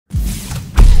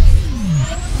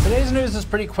Today's news is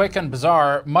pretty quick and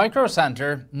bizarre.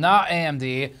 Microcenter, not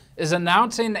AMD, is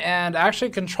announcing and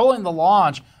actually controlling the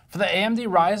launch for the AMD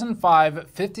Ryzen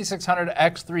 5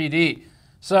 5600X3D.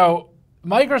 So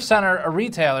Microcenter, a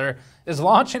retailer, is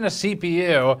launching a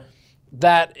CPU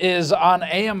that is on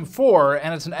AM4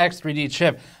 and it's an X3D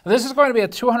chip. This is going to be a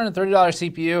 $230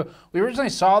 CPU. We originally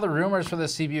saw the rumors for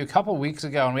this CPU a couple weeks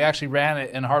ago and we actually ran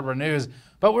it in Hardware News,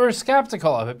 but we were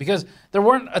skeptical of it because there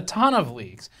weren't a ton of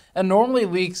leaks. And normally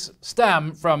leaks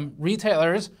stem from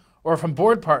retailers or from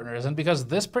board partners. And because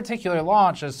this particular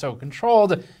launch is so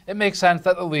controlled, it makes sense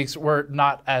that the leaks were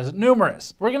not as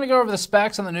numerous. We're gonna go over the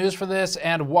specs and the news for this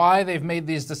and why they've made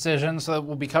these decisions. So that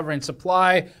we'll be covering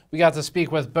supply. We got to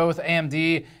speak with both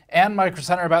AMD and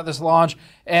Microcenter about this launch.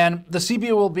 And the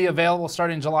CPU will be available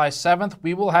starting July 7th.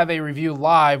 We will have a review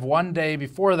live one day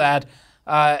before that.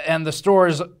 And the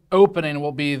store's opening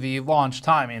will be the launch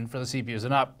timing for the CPUs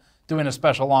and up. Doing a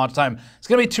special launch time. It's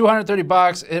going to be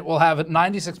 $230. It will have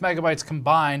 96 megabytes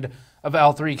combined of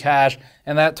L3 cache,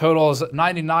 and that totals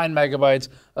 99 megabytes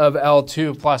of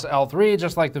L2 plus L3,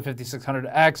 just like the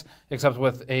 5600X, except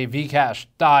with a V-cache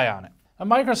die on it. A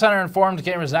Microcenter informed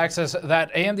Gamers Nexus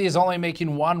that AMD is only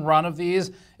making one run of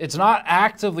these. It's not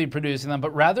actively producing them,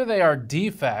 but rather they are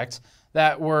defects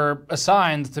that were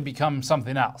assigned to become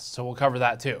something else. So we'll cover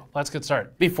that too. Let's get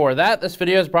started. Before that, this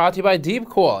video is brought to you by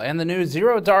Deepcool and the new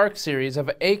Zero Dark series of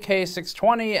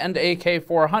AK620 and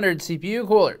AK400 CPU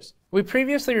coolers. We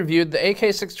previously reviewed the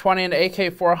AK620 and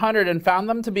AK400 and found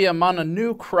them to be among a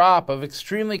new crop of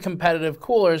extremely competitive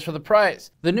coolers for the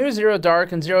price. The new Zero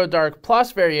Dark and Zero Dark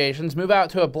Plus variations move out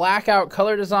to a blackout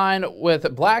color design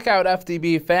with blackout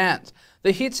FDB fans.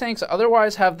 The heatsinks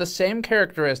otherwise have the same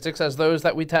characteristics as those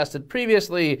that we tested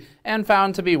previously and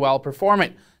found to be well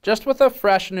performing, just with a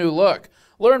fresh new look.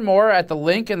 Learn more at the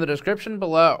link in the description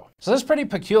below. So this is pretty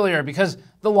peculiar because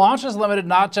the launch is limited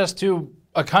not just to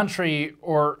a country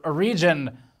or a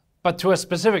region, but to a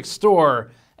specific store.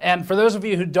 And for those of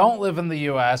you who don't live in the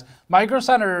US,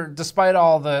 Microcenter, despite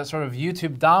all the sort of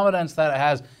YouTube dominance that it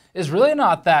has, is really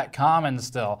not that common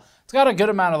still. It's got a good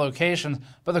amount of locations,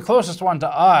 but the closest one to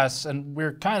us, and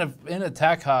we're kind of in a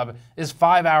tech hub, is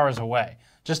 5 hours away,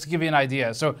 just to give you an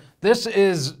idea. So this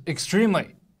is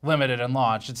extremely limited in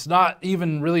launch. It's not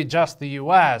even really just the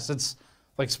US, it's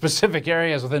like specific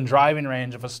areas within driving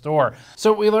range of a store.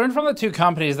 So we learned from the two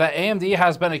companies that AMD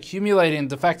has been accumulating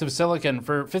defective silicon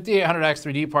for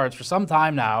 5800X3D parts for some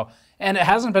time now, and it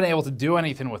hasn't been able to do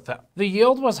anything with them. The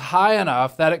yield was high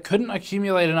enough that it couldn't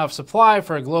accumulate enough supply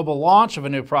for a global launch of a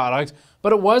new product,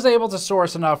 but it was able to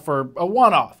source enough for a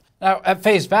one-off. Now, at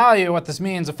face value, what this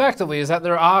means effectively is that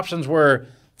their options were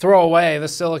throw away the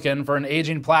silicon for an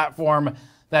aging platform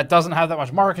that doesn't have that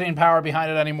much marketing power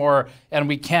behind it anymore, and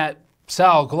we can't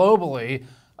sell globally,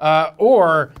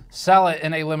 or sell it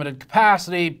in a limited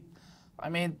capacity. I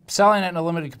mean, selling it in a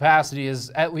limited capacity is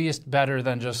at least better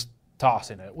than just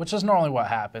tossing it, which is normally what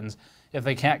happens if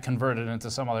they can't convert it into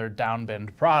some other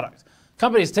downbinned product.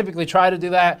 Companies typically try to do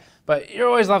that, but you're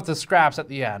always left with scraps at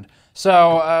the end.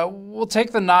 So we'll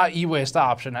take the not e-waste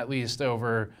option at least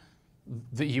over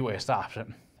the e-waste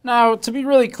option. Now, to be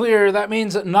really clear, that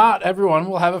means that not everyone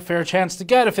will have a fair chance to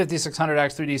get a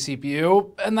 5600X3D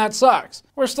CPU, and that sucks.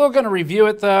 We're still going to review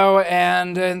it though,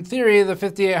 and in theory, the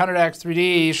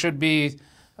 5800X3D should be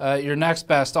your next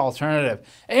best alternative.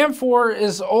 AM4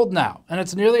 is old now, and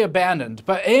it's nearly abandoned,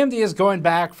 but AMD is going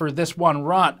back for this one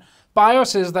run.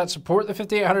 BIOSes that support the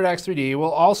 5800X3D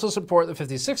will also support the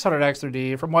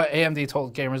 5600X3D from what AMD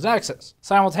told Gamers Nexus.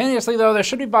 Simultaneously though, there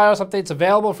should be BIOS updates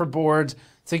available for boards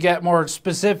to get more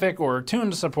specific or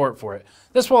tuned support for it.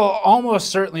 This will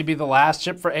almost certainly be the last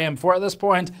chip for AM4 at this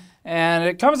point, and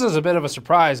it comes as a bit of a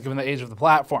surprise given the age of the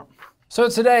platform. So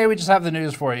today we just have the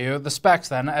news for you, the specs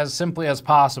then, as simply as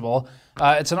possible.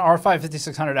 It's an R5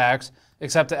 5600X,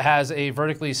 except it has a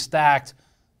vertically stacked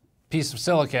piece of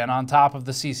silicon on top of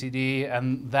the CCD,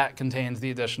 and that contains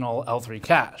the additional L3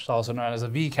 cache, also known as a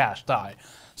V-cache die.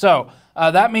 So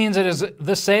that means it is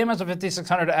the same as a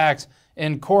 5600X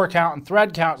in core count and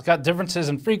thread count. It's got differences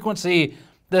in frequency.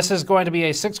 This is going to be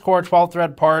a 6-core,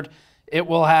 12-thread part. It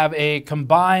will have a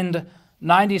combined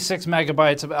 96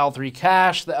 megabytes of L3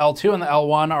 cache. The L2 and the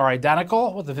L1 are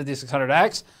identical with the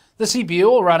 5600X. The CPU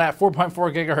will run at 4.4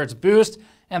 gigahertz boost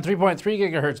and 3.3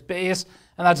 gigahertz base,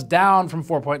 and that's down from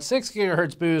 4.6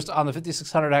 gigahertz boost on the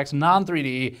 5600X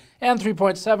non-3D and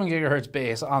 3.7 gigahertz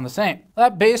base on the same.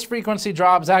 That base frequency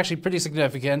drop is actually pretty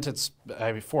significant. It's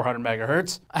 400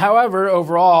 megahertz. However,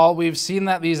 overall, we've seen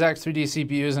that these X3D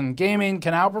CPUs in gaming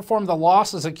can outperform the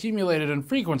losses accumulated in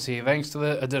frequency thanks to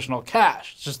the additional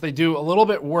cache. It's just they do a little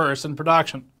bit worse in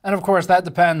production. And of course, that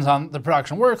depends on the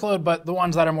production workload, but the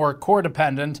ones that are more core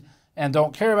dependent and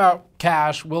don't care about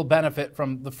cache will benefit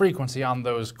from the frequency on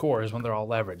those cores when they're all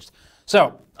leveraged.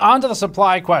 So, on to the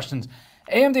supply questions.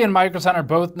 AMD and Microcenter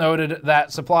both noted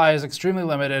that supply is extremely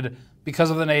limited because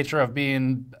of the nature of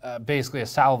being basically a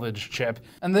salvage chip.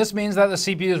 And this means that the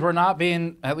CPUs were not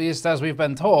being, at least as we've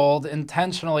been told,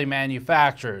 intentionally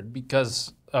manufactured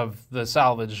because of the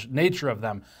salvage nature of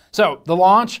them. So, the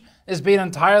launch is being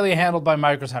entirely handled by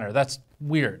Microcenter. That's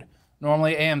weird.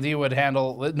 Normally AMD would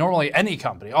handle, normally any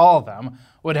company, all of them,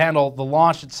 would handle the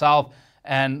launch itself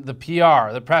and the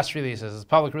PR, the press releases,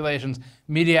 public relations,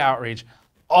 media outreach.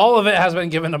 All of it has been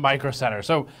given to Microcenter.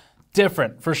 So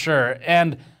different for sure.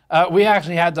 And we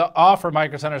actually had to offer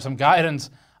Microcenter some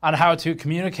guidance on how to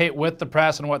communicate with the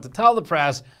press and what to tell the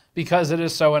press because it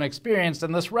is so inexperienced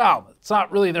in this realm. It's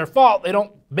not really their fault. They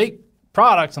don't make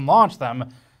products and launch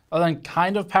them other than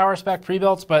kind of power spec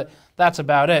pre-builts, but that's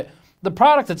about it. The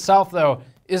product itself, though,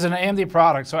 is an AMD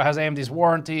product, so it has AMD's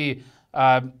warranty,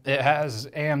 it has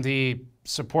AMD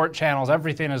support channels,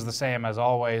 everything is the same as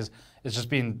always. It's just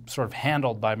being sort of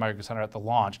handled by Microcenter at the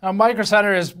launch. Now,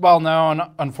 Microcenter is well known,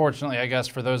 unfortunately, I guess,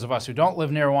 for those of us who don't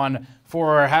live near one,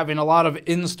 for having a lot of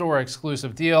in-store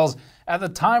exclusive deals. At the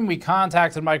time we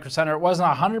contacted Microcenter, it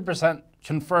wasn't 100%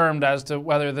 confirmed as to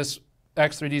whether this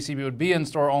X3D CPU would be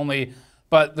in-store only,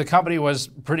 but the company was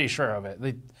pretty sure of it.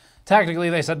 Technically,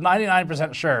 they said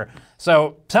 99% sure.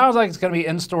 So sounds like it's going to be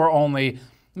in-store only.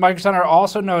 Microcenter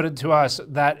also noted to us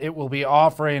that it will be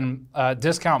offering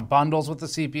discount bundles with the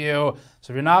CPU.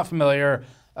 So if you're not familiar,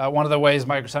 one of the ways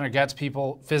Microcenter gets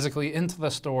people physically into the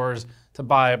stores to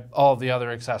buy all of the other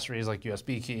accessories like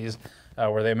USB keys,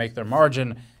 where they make their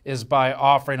margin, is by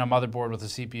offering a motherboard with a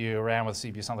CPU, RAM with a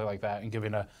CPU, something like that, and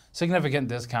giving a significant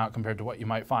discount compared to what you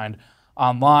might find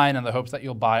online in the hopes that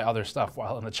you'll buy other stuff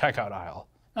while in the checkout aisle.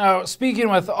 Now, speaking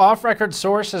with off-record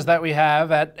sources that we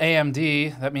have at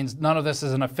AMD, that means none of this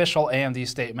is an official AMD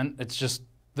statement. It's just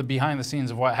the behind the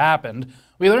scenes of what happened.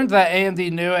 We learned that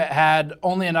AMD knew it had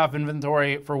only enough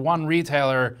inventory for one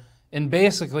retailer in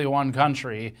basically one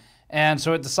country, and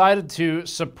so it decided to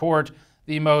support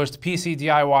the most PC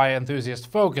DIY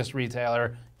enthusiast-focused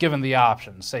retailer given the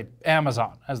options, say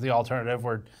Amazon as the alternative,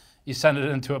 where you send it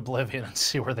into oblivion and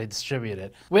see where they distribute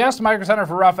it. We asked Microcenter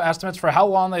for rough estimates for how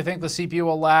long they think the CPU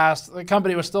will last. The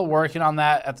company was still working on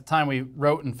that at the time we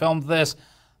wrote and filmed this.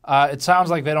 It sounds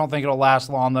like they don't think it'll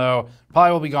last long, though.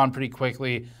 Probably will be gone pretty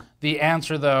quickly. The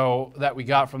answer, though, that we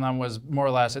got from them was more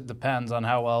or less it depends on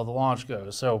how well the launch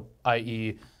goes, so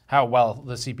i.e. how well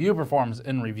the CPU performs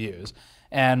in reviews.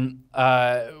 And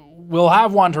we'll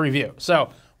have one to review.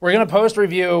 So we're going to post a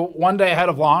review one day ahead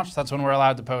of launch. That's when we're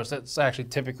allowed to post it. It's actually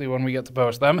typically when we get to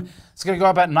post them. It's going to go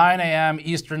up at 9 a.m.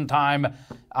 Eastern time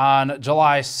on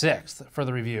July 6th for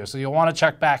the review. So you'll want to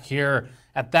check back here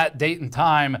at that date and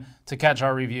time to catch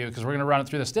our review because we're going to run it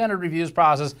through the standard reviews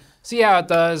process, see how it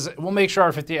does. We'll make sure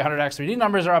our 5800X3D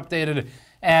numbers are updated.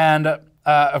 And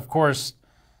of course,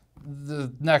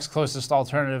 the next closest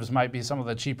alternatives might be some of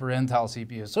the cheaper Intel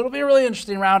CPUs. So it'll be a really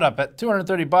interesting roundup at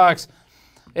 $230.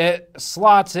 It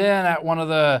slots in at one of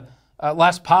the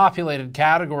less populated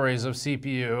categories of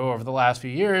CPU over the last few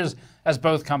years, as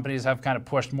both companies have kind of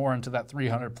pushed more into that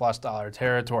 $300+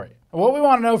 territory. What we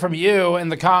want to know from you in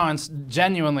the comments,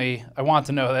 genuinely, I want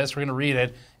to know this, we're going to read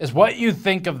it, is what you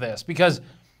think of this. Because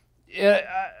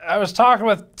I was talking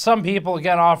with some people,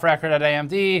 again, off record at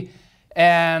AMD,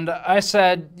 and I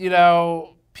said, you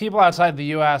know, people outside the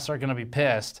US are going to be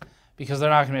pissed because they're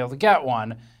not going to be able to get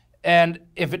one. And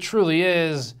if it truly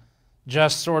is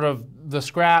just sort of the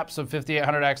scraps of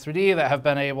 5800X3D that have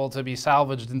been able to be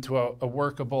salvaged into a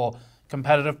workable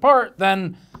competitive part,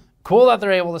 then cool that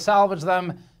they're able to salvage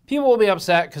them. People will be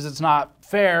upset because it's not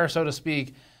fair, so to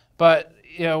speak, but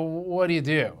you know, what do you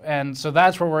do? And so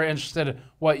that's where we're interested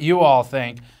what you all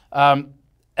think.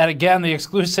 And again, the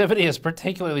exclusivity is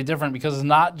particularly different because it's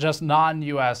not just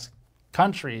non-US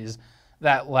countries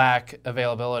that lack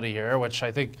availability here, which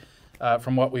I think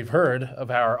from what we've heard of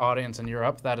our audience in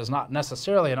Europe, that is not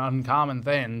necessarily an uncommon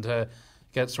thing to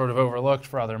get sort of overlooked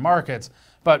for other markets.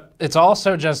 But it's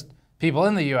also just people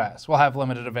in the US will have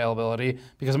limited availability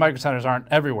because microcenters aren't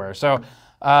everywhere. So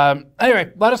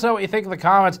anyway, let us know what you think in the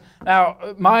comments. Now,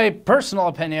 my personal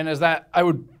opinion is that I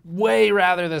would way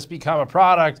rather this become a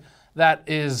product that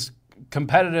is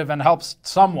competitive and helps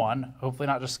someone, hopefully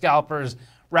not just scalpers,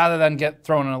 rather than get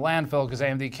thrown in a landfill because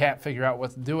AMD can't figure out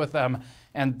what to do with them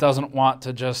and doesn't want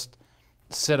to just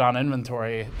sit on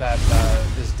inventory that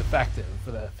is defective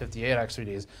for the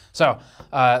 58X3Ds. So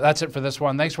that's it for this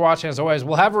one. Thanks for watching. As always,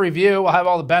 we'll have a review. We'll have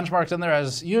all the benchmarks in there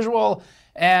as usual.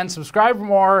 And subscribe for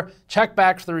more. Check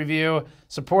back for the review.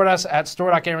 Support us at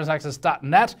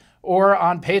store.gamersnexus.net or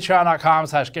on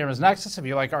patreon.com/gamersnexus if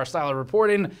you like our style of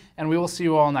reporting. And we will see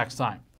you all next time.